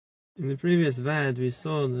In the previous vad, we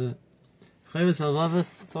saw the Chovos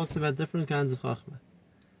HaLevavos talks about different kinds of Chachma.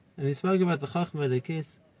 And he spoke about the Chachma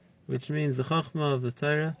Lekis, which means the Chachma of the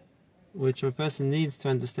Torah, which a person needs to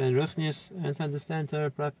understand Ruchnius and to understand Torah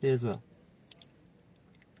properly as well.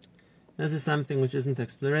 This is something which isn't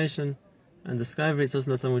exploration, and discovery, it's also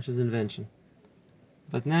not something which is invention.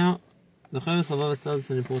 But now, the Chovos HaLevavos tells us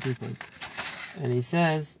an important point. And he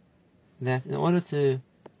says that in order to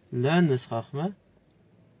learn this Chachma,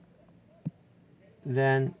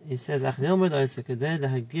 then he says, to learn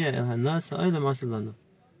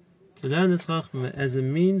this Chachma as a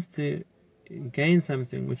means to gain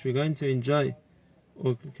something which we're going to enjoy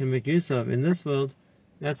or can make use of in this world,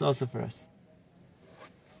 that's also for us.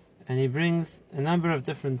 And he brings a number of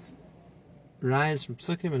different rayas from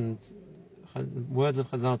Psukim and words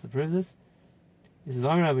of Chazal to prove this. He says,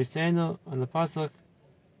 on the pasuk,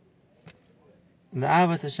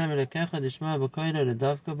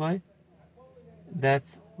 that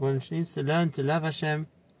one needs to learn to love Hashem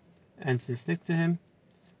and to stick to Him.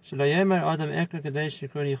 I'm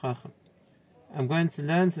going to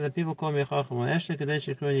learn so that people call me Chacham, or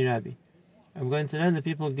Rabbi. I'm going to learn that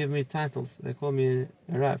people give me titles, they call me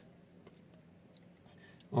a Rav.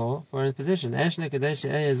 Or for a position, I'm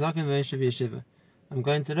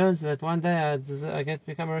going to learn so that one day I get to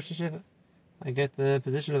become a Rosh Hashiva. I get the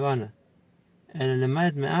position of honor.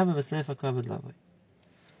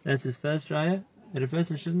 That's his first raya, that a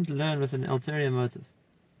person shouldn't learn with an ulterior motive.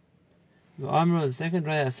 The second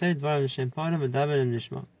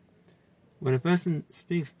raya, when a person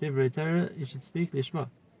speaks Divrei Torah, he should speak Lishma.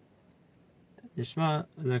 Lishma,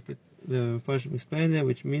 like the Mepharshim explained there,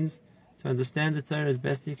 which means to understand the Torah as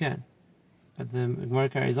best he can. But the Gemara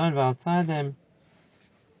carries on, V'altasem,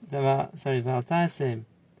 Torah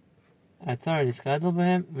iskadol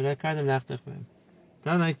b'hem, v'lo kardem lachtach b'hem.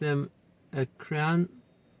 Don't make them a crown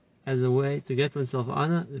as a way to get oneself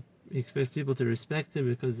honor. He expects people to respect him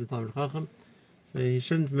because he's a Talmid Chacham. So he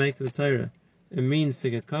shouldn't make the Torah a means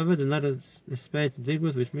to get covered and not a spade to dig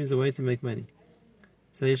with, which means a way to make money.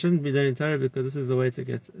 So you shouldn't be learning Torah because this is a way to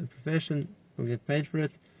get a profession or get paid for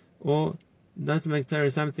it, or not to make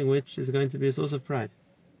Torah something which is going to be a source of pride.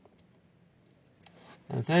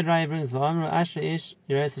 And the third raya brings V'amru Asher Ish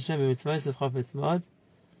Yiras Hashem b'mitzvosav chafetz mod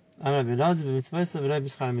Amar b'lazu b'mitzvosav v'lo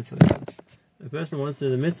b'schar mitzvosav. A person wants to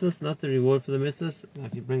do the mitzvahs, not the reward for the mitzvahs,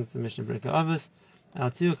 like he brings the Mishnah Berurah Avos.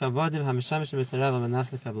 Al-tiu kavodim ha-mishamish mesarav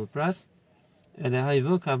al-manas l'kabel pras.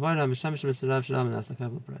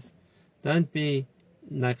 Don't be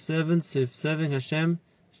like servants who are serving Hashem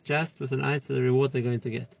just with an eye to the reward they're going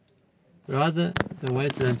to get. Rather, the way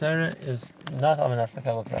to learn Torah is not amanas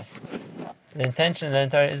l'kabel pras. The intention of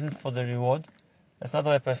learning Torah isn't for the reward. That's not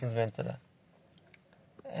the way a person is meant to learn.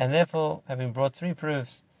 And therefore, having brought three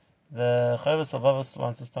proofs, the Chovos HaLevavos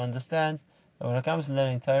wants us to understand that when it comes to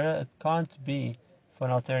learning Torah, it can't be for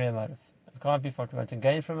an ulterior motive. It can't be for what you're going to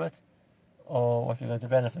gain from it, or what you're going to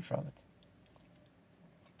benefit from it.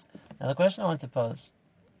 Now the question I want to pose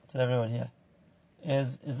to everyone here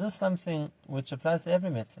is this something which applies to every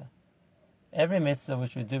mitzvah? Every mitzvah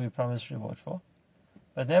which we do, we promise reward for.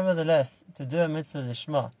 But nevertheless, to do a mitzvah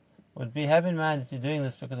lishma would be, have in mind that you're doing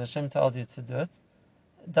this because Hashem told you to do it.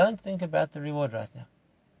 Don't think about the reward right now.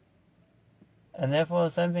 And therefore, the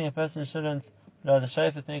same thing, a person shouldn't blow the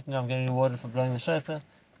shofar thinking I'm getting rewarded for blowing the shofar,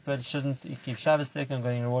 but shouldn't keep Shabbos thinking I'm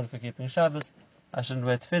getting rewarded for keeping Shabbos. I shouldn't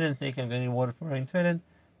wear tefillin thinking I'm getting rewarded for wearing tefillin.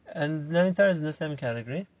 And learning Torah is in the same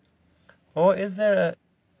category. Or is there a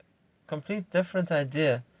complete different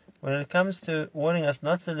idea when it comes to warning us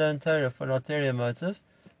not to learn Torah for an ulterior motive,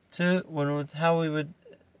 to how we would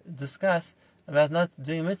discuss about not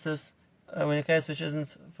doing mitzvahs in a case which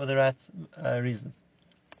isn't for the right reasons?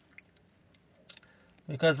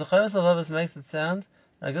 Because the Chovos HaLevavos makes it sound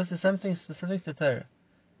like this is something specific to Torah.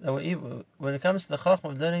 That when it comes to the Chachma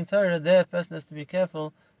of learning Torah, there a person has to be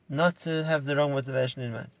careful not to have the wrong motivation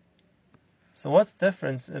in mind. So what's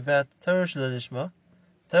different about Torah Shelo Lishma,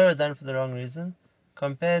 Torah done for the wrong reason,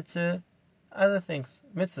 compared to other things,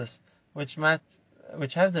 mitzvahs, which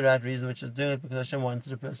have the right reason, which is doing it because Hashem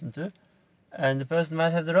wanted a person to, and the person might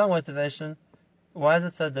have the wrong motivation? Why is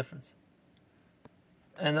it so different?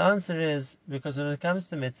 And the answer is because when it comes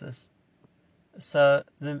to mitzvahs, so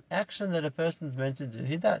the action that a person is meant to do,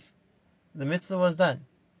 he does. The mitzvah was done.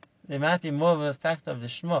 There might be more of a factor of the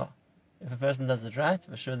Shema. If a person does it right,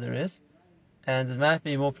 for sure there is. And it might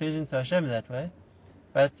be more pleasing to Hashem that way.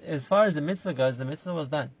 But as far as the mitzvah goes, the mitzvah was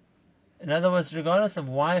done. In other words, regardless of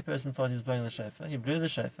why a person thought he was blowing the shofar, he blew the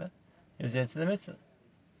shofar, he was yet to the mitzvah.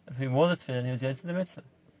 If he wore the tefillin, he was yet to the mitzvah.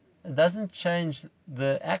 It doesn't change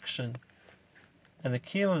the action and the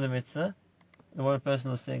key of the mitzvah what a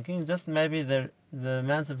person was thinking, just maybe the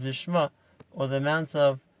amount of lishma, or the amount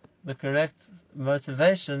of the correct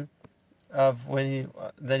motivation of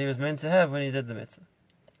that he was meant to have when he did the mitzvah.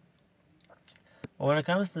 But when it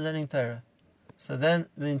comes to learning Torah, so then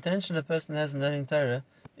the intention a person has in learning Torah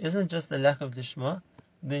isn't just the lack of lishma.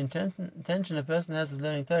 The intention a person has of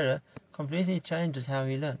learning Torah completely changes how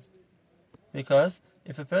he learns. Because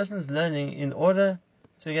if a person is learning in order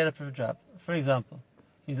to get a job, for example,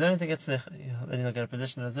 he's learning to get smicha, then he'll get a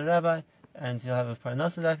position as a rabbi, and he'll have a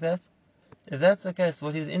parnasa like that. If that's the case,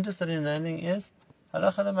 what he's interested in learning is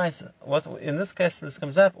halacha l'maisa. What in this case, this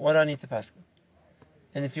comes up, what do I need to pass?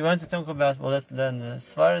 And if you want to talk about, well, let's learn the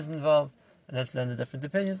svaras involved, and let's learn the different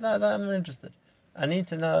opinions, no, I'm not interested. I need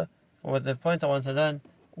to know, for the point I want to learn,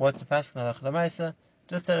 what to pass halacha l'maisa.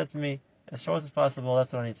 Just tell it to me as short as possible.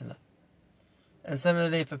 That's what I need to know. And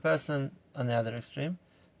similarly, if a person on the other extreme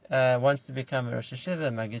wants to become a Rosh Hashiva,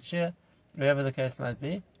 a Maggid Shir, whatever the case might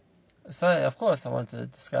be, so of course I want to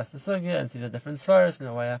discuss the sugya and see the different svaras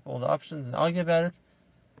and weigh up all the options and argue about it.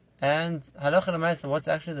 And halacha l'maisa, what's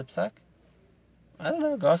actually the psak? I don't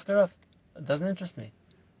know. Go ask Rav. It doesn't interest me.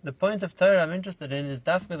 The point of Torah I'm interested in is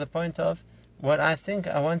dafka the point of what I think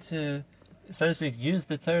I want to, so to speak, use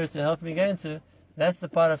the Torah to help me get into. That's the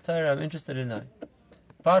part of Torah I'm interested in knowing.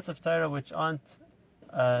 Parts of Torah which aren't,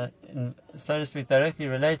 so to speak, directly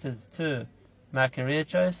related to my career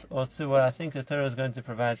choice or to what I think the Torah is going to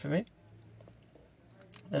provide for me,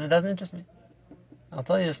 then it doesn't interest me. I'll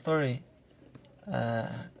tell you a story.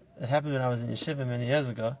 It happened when I was in yeshiva many years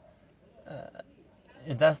ago.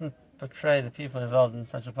 It doesn't portray the people involved in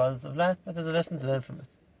such a positive light, but there's a lesson to learn from it.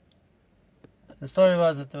 The story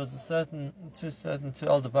was that there was two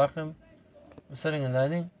older bachrim were sitting and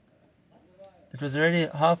learning. It was already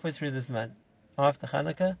halfway through this month, after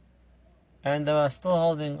Hanukkah, and they were still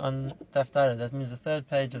holding on Taftara, that means the third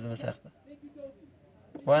page of the Masechta.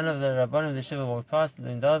 One of the Rabbanim of the Shiva walked past the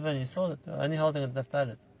Indava and he saw that they were only holding on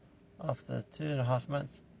Taftara after 2.5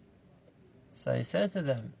 months. So he said to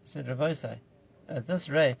them, he said, Rabbi Say, at this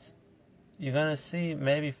rate, you're going to see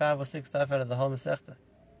maybe 5 or 6 stuff out of the whole Masechta.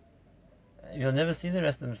 You'll never see the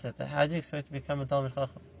rest of the Masechta. How do you expect to become a Talmid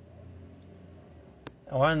Chacham?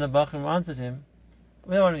 And one of the Bachrim answered him,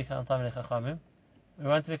 we don't want to become Talmid Chachamim, we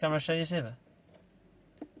want to become Rosh Yeshiva.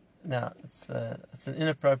 Now, it's an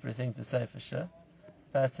inappropriate thing to say for sure,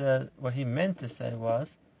 but what he meant to say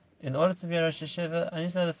was, in order to be a Rosh Yeshiva, I need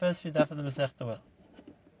to know the first few daf of the Masechta well.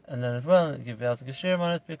 And learn it well, and be able to get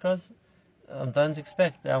on it, because I don't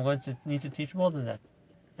expect that I'm going to need to teach more than that.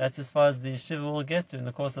 That's as far as the yeshiva will get to in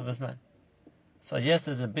the course of a man. So yes,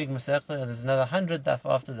 there's a big Masechta, and there's another 100 daf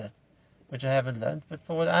after that, which I haven't learned, but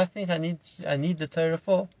for what I think I need the Torah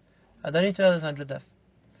for, I don't need to know those 100 daf.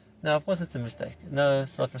 Now, of course, it's a mistake. No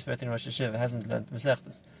self-respecting Rosh Yeshiva hasn't learned the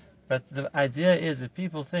Masechtas. But the idea is that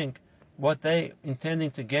people think what they're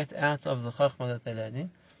intending to get out of the Chachma that they're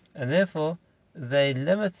learning, and therefore they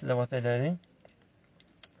limit what they're learning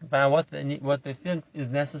by what they need, what they think is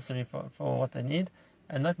necessary for what they need,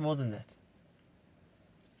 and not more than that.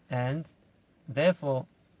 And therefore,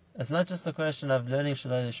 it's not just a question of learning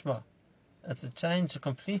Shalom Lishma. It's a change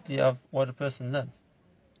completely of what a person learns.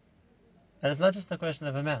 And it's not just a question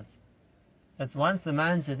of amount. It's once the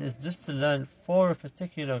mindset is just to learn for a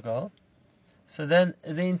particular goal, so then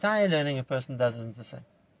the entire learning a person does isn't the same.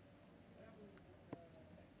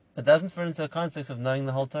 It doesn't fit into a context of knowing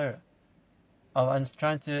the whole Torah, of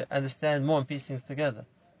trying to understand more and piece things together,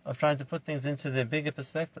 of trying to put things into their bigger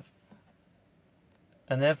perspective.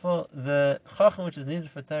 And therefore, the chachma which is needed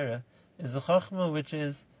for Torah is a chachma which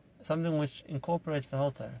is something which incorporates the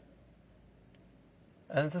whole Torah.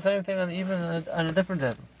 And it's the same thing even on a different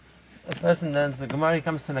level. A person learns the Gemara, he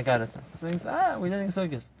comes to Nagarata. He thinks, we're learning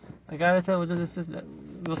Sugyas.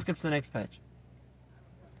 Nagarata, we'll skip to the next page.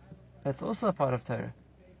 That's also a part of Torah.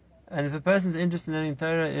 And if a person's interest in learning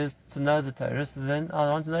Torah is to know the Torah, so then I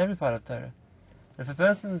want to know every part of Torah. If a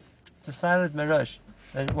person's decided Merosh,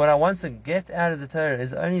 then what I want to get out of the Torah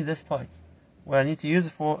is only this point, what I need to use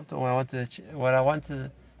it for, what I want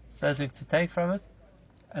to, so to speak, to take from it,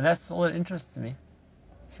 and that's all that interests me.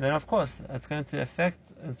 So then, of course, it's going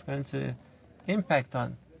to impact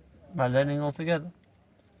on my learning altogether,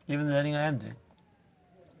 even the learning I am doing.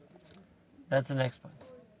 That's the next point.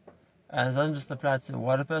 And it doesn't just apply to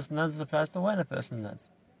what a person learns, it applies to when a person learns.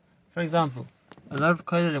 For example, a lot of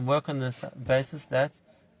kodelim work on the basis that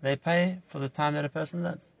they pay for the time that a person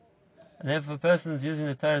learns. And then if a person is using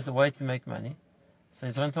the Torah as a way to make money, so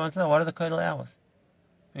he's going to want to know, what are the kodel hours?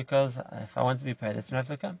 Because if I want to be paid, it's going to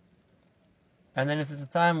have to come. And then if there's a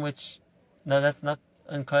time which, no, that's not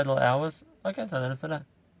in kodel hours, okay, so then it's a no.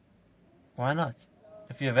 Why not?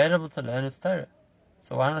 If you're available to learn, it's Torah.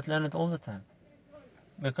 So why not learn it all the time?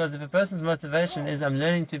 Because if a person's motivation is I'm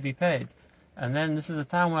learning to be paid, and then this is a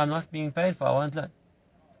time where I'm not being paid for, I won't learn.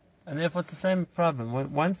 And therefore it's the same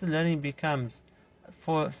problem. Once the learning becomes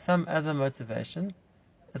for some other motivation,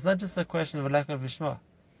 it's not just a question of a lack of lishma,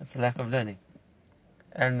 it's a lack of learning.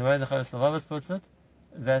 And the way the Chovos HaLevavos puts it,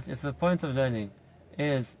 that if the point of learning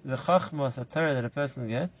is the chachmas or Torah that a person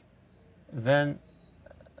gets, then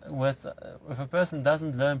if a person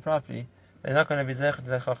doesn't learn properly, they're not going to be zeichet to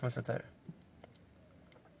the chachmas or Torah.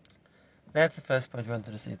 That's the first point we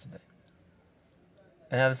wanted to see today.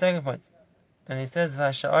 And now the second point. And he says,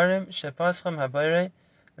 V'hasha'arim shepascham habayre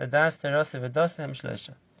l'das terase v'dasem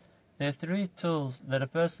shleisha. There are three tools that a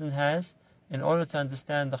person has in order to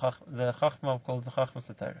understand the chachma called the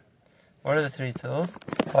chachmas Torah. What are the three tools?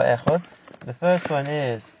 The first one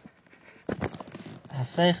is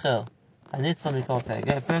haseichel hanitzal mikol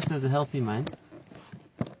pega. A person has a healthy mind.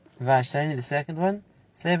 V'hashani, the second one,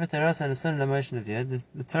 sefer terase and the son of the motion of yod,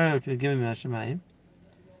 the Torah which we give him in Hashemayim.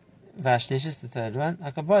 V'ashlish is the third one.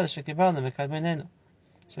 Hakabbalah shekibalna mekadmenenu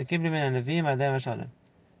shekibli min hanavim adem hashalom.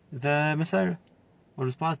 The Messiah, what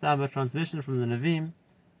was passed down by transmission from the Navim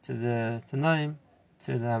to the Tanaim,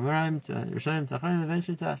 to the Amoraim, to Rishonim, to Acharim,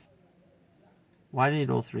 eventually to us. Why do you need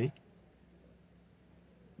all three?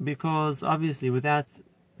 Because obviously without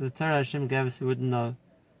the Torah Hashem gave us, we wouldn't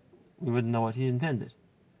know what He intended.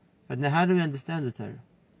 But now how do we understand the Torah?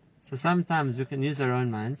 So sometimes we can use our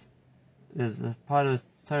own minds. There's a part of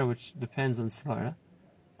the Torah which depends on svara,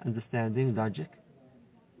 understanding, logic,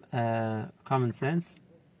 common sense,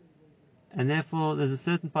 and therefore there's a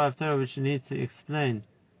certain part of Torah which you need to explain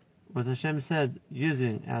what Hashem said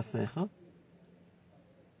using our seichel,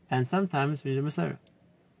 and sometimes we need a Masorah,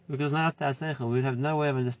 because not up to our seichel, we'd have no way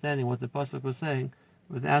of understanding what the pasuk was saying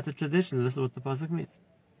without a tradition. This is what the pasuk means.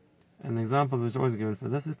 And the example which is always given for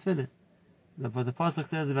this is tefillin. What the pasuk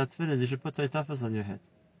says about tefillin is you should put toitafos on your head.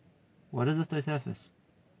 What is a toitafos?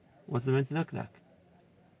 What's it meant to look like?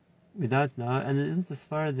 We don't know, and there isn't a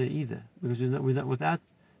svara there either, because we don't, without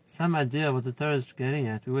some idea of what the Torah is getting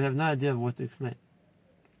at, we would have no idea of what to explain.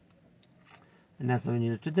 And that's why we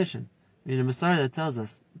need a tradition. We need a Masorah that tells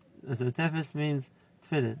us that the tefes means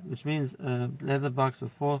tefillin, which means a leather box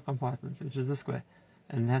with 4 compartments, which is a square,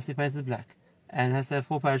 and it has to be painted black, and it has to have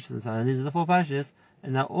 4 parashas inside, and these are the 4 parashas,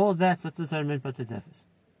 and now all that's what the Torah meant by the tefes.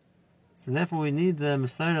 So therefore we need the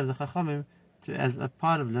Masorah of the Chachamim as a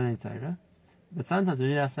part of learning Torah, but sometimes we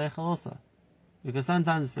need our seichel also, because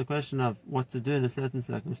sometimes it's a question of what to do in a certain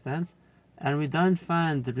circumstance, and we don't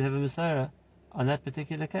find that we have a Masorah on that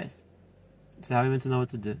particular case. So how are we meant to know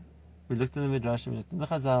what to do? We looked in the Midrash, we looked in the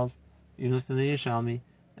Chazals, we looked in the Yerushalmi,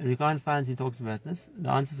 and we can't find he talks about this.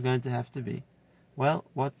 The answer is going to have to be, well,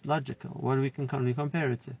 what's logical? What can we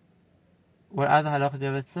compare it to? What other halakha do you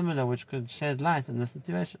have that's similar which could shed light on this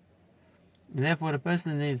situation? And therefore what a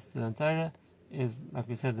person needs to learn Torah is, like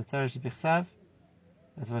we said, the Torah Shebichsav,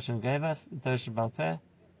 that's what Hashem gave us, the Torah Shebal Peh,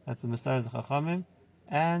 that's the Masorah of the Chachamim,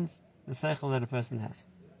 and the Seichel that a person has.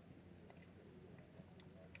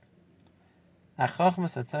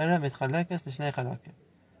 החוכמת התורה מתחלקת לשני חלקים.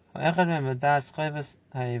 האחד מהם לדעת חפץ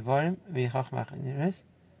האיברים והיא חוכמה נראית.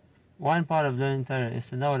 One part of learning Torah is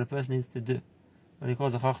to know what a person needs to do, what he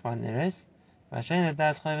calls a חוכמה נראית, והשני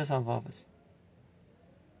לדעת חפץ הלבבס.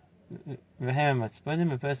 והם המצפונים,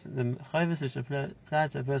 the חפץ which apply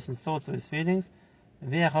to a person's thoughts or his feelings,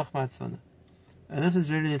 והיא החוכמה הצפונה. And this is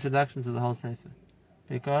really the introduction to the whole Sefer,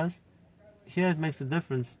 because here it makes a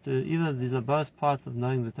difference to either these are both parts of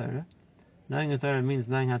knowing the Torah. Knowing the Torah means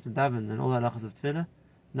knowing how to daven and all the halachas of tefillah.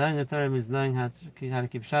 Knowing the Torah means knowing how to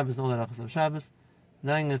keep Shabbos and all the halachas of Shabbos.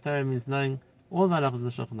 Knowing the Torah means knowing all the halachas of the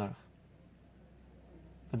Shulchan Aruch.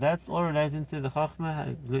 But that's all related to the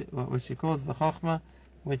Chochmah, which he calls the Chochmah,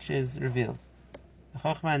 which is revealed. The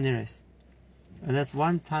Chochmah Niris. And that's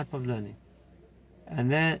one type of learning.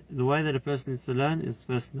 And there, the way that a person needs to learn is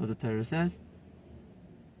first to know what the Torah says.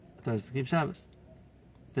 The Torah is to keep Shabbos.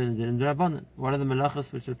 Then the Rabbanan. What are the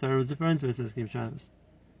malachas which the Torah was referring to? It says keep Shabbos.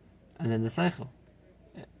 And then the Seichel.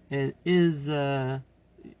 It is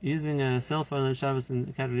using a cell phone on Shabbos in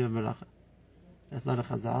the category of malacha. That's not a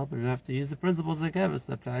chazal, but we have to use the principles they gave us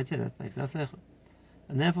to apply it here. That makes our Seichel.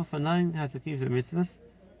 And therefore, for knowing how to keep the mitzvahs,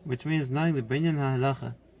 which means knowing the binyan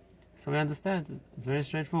ha'halacha, so we understand, it's very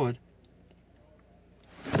straightforward,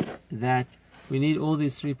 that we need all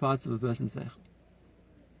these 3 parts of a person's Seichel.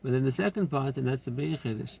 But then the second part, and that's the big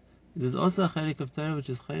chiddush, there's also a chelik of Torah which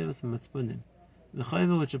is chayvus and matzpunim, the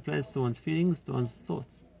chayva which applies to one's feelings, to one's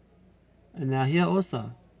thoughts. And now here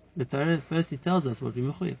also, the Torah firstly tells us what we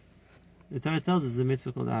mechuyev. The Torah tells us the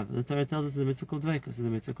mitzvah called av. The Torah tells us the mitzvah called dveikus, the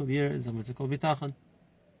mitzvah called yirah, the mitzvah called bitachon.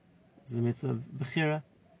 is the mitzvah of Bechira.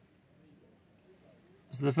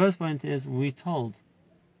 So the first point is we told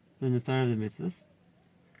in the Torah of the mitzvahs.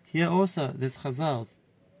 Here also there's Chazals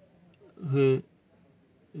who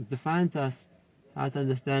define to us how to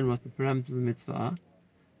understand what the parameters of the mitzvah are.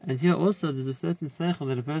 And here also there's a certain seichel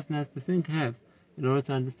that a person has to have in order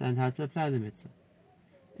to understand how to apply the mitzvah.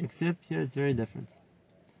 Except here it's very different.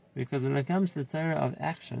 Because when it comes to the Torah of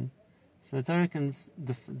action, so the Torah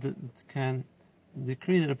can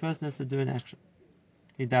decree that a person has to do an action.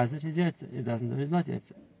 He does it, he's yetzer. He doesn't do it, he's not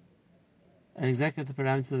yetzer. And exactly what the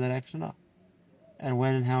parameters of that action are. And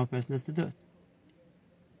when and how a person has to do it.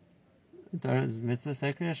 The Torah is mitzvah,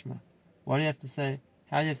 say Kriya Shema. What do you have to say?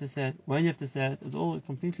 How do you have to say it? When you have to say it? It's all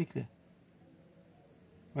completely clear.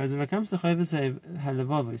 Whereas when it comes to Chovos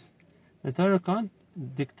HaLevavos, the Torah can't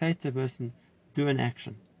dictate to a person, do an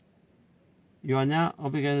action. You are now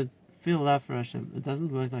obligated to feel love for Hashem. It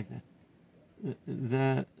doesn't work like that.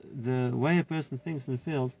 The way a person thinks and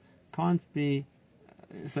feels can't be,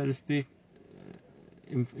 so to speak,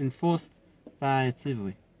 enforced by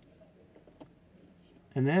tzivui.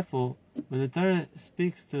 And therefore, when the Torah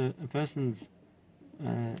speaks to a person's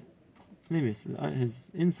pnimis, his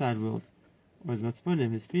inside world, or his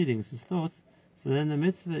matzponim, his feelings, his thoughts, so then the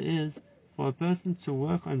mitzvah is for a person to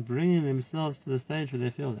work on bringing themselves to the stage where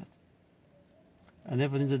they feel that. And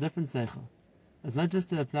therefore there's a different seichel. It's not just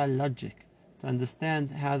to apply logic, to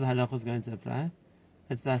understand how the halacha is going to apply.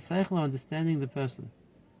 It's the seichel of understanding the person.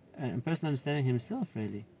 And a person understanding himself,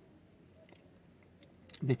 really.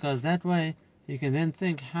 Because that way, he can then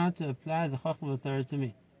think how to apply the chachma of the Torah to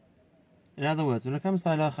me. In other words, when it comes to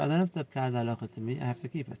halacha, I don't have to apply the halacha to me, I have to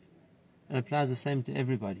keep it. It applies the same to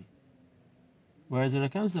everybody. Whereas when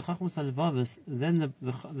it comes to Chachmas HaLevavos, then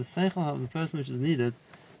the seichel of the person which is needed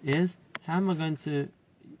is how am I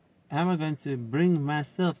going to bring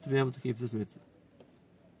myself to be able to keep this mitzvah?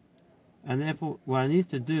 And therefore, what I need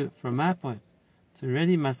to do from my point to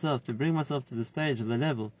ready myself, to bring myself to the stage of the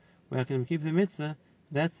level where I can keep the mitzvah,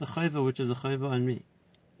 that's the chayva which is a chayva on me.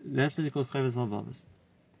 That's what they call Chovos HaLevavos.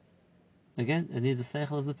 Again, I need the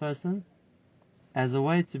seichel of the person as a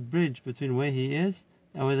way to bridge between where he is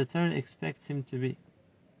and where the Torah expects him to be.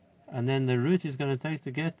 And then the route he's going to take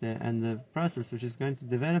to get there, and the process which is going to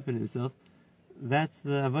develop in himself, that's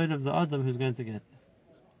the avoid of the Adam who's going to get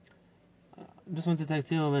there. I just want to take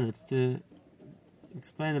 2 more minutes to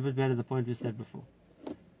explain a bit better the point we said before.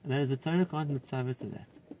 And that is the Torah can't mitzvah to that.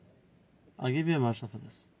 I'll give you a marshal for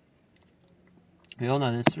this. We all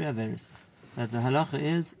know there's 3 averos. That the halacha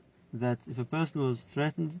is that if a person was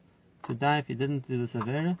threatened to die if he didn't do this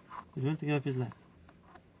avera, he's meant to give up his life.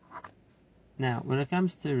 Now, when it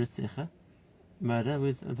comes to Ritzicha, murder,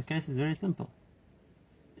 the case is very simple.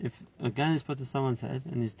 If a gun is put to someone's head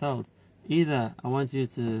and he's told, either I want you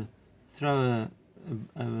to throw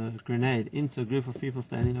a grenade into a group of people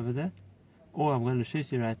standing over there, or I'm going to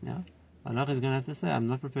shoot you right now, Allah is going to have to say, I'm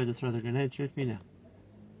not prepared to throw the grenade, shoot me now.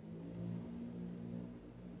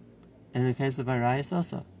 And in the case of Arayis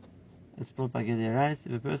also, it's brought by Gedi Arayis,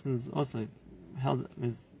 if a person is also held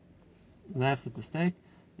with life at the stake,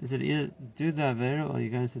 he said either do the Avera or you're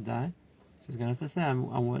going to die. So he's going to have to say, I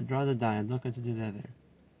would rather die, I'm not going to do the Avera.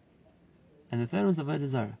 And the third one's Avodah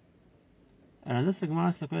Zarah. And on this the Gemara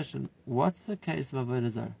asks the question, what's the case of Avodah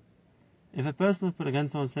Zarah? If a person would put a gun to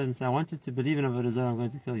someone's head and say, I want you to believe in Avodah Zarah, I'm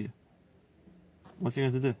going to kill you. What's he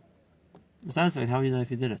going to do? Besides that, how do you know if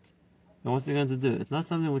he did it? But what's he going to do? It's not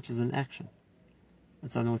something which is an action.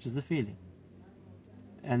 It's something which is a feeling.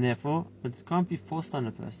 And therefore, it can't be forced on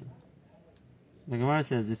a person. The Gemara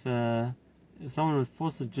says, if someone would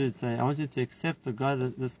force a Jew to say, I want you to accept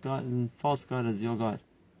this God and false God as your God,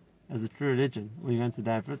 as a true religion, or you're going to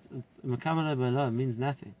die for it, Mekabel B'Elah means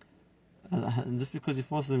nothing. Just because you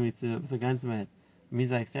force me with a gun to my head, it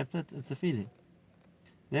means I accept it, it's a feeling.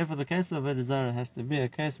 Therefore, the case of Avodah Zarah has to be a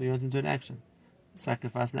case where you want him to do an action.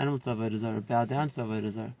 Sacrifice an animal to Avodah Zarah, bow down to Avodah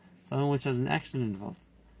Zarah, something which has an action involved.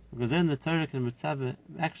 Because then the Torah can mitzvah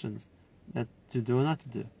actions that to do or not to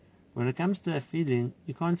do. When it comes to a feeling,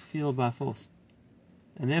 you can't feel by force.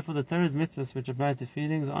 And therefore the Torah's mitzvahs which apply to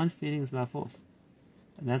feelings aren't feelings by force.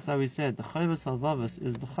 And that's how we said, the Chovos HaLevavos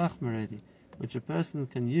is the Chachma already, which a person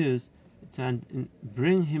can use to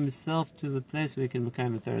bring himself to the place where he can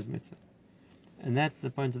become a Torah's mitzvah. And that's the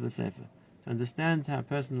point of the Sefer. To understand how a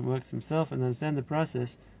person works himself and understand the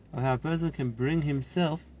process of how a person can bring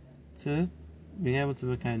himself to being able to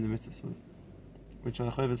become the mitzvahs, which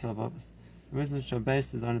are Chovos HaLevavos. The mitzvahs which are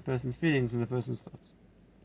based on a person's feelings and a person's thoughts.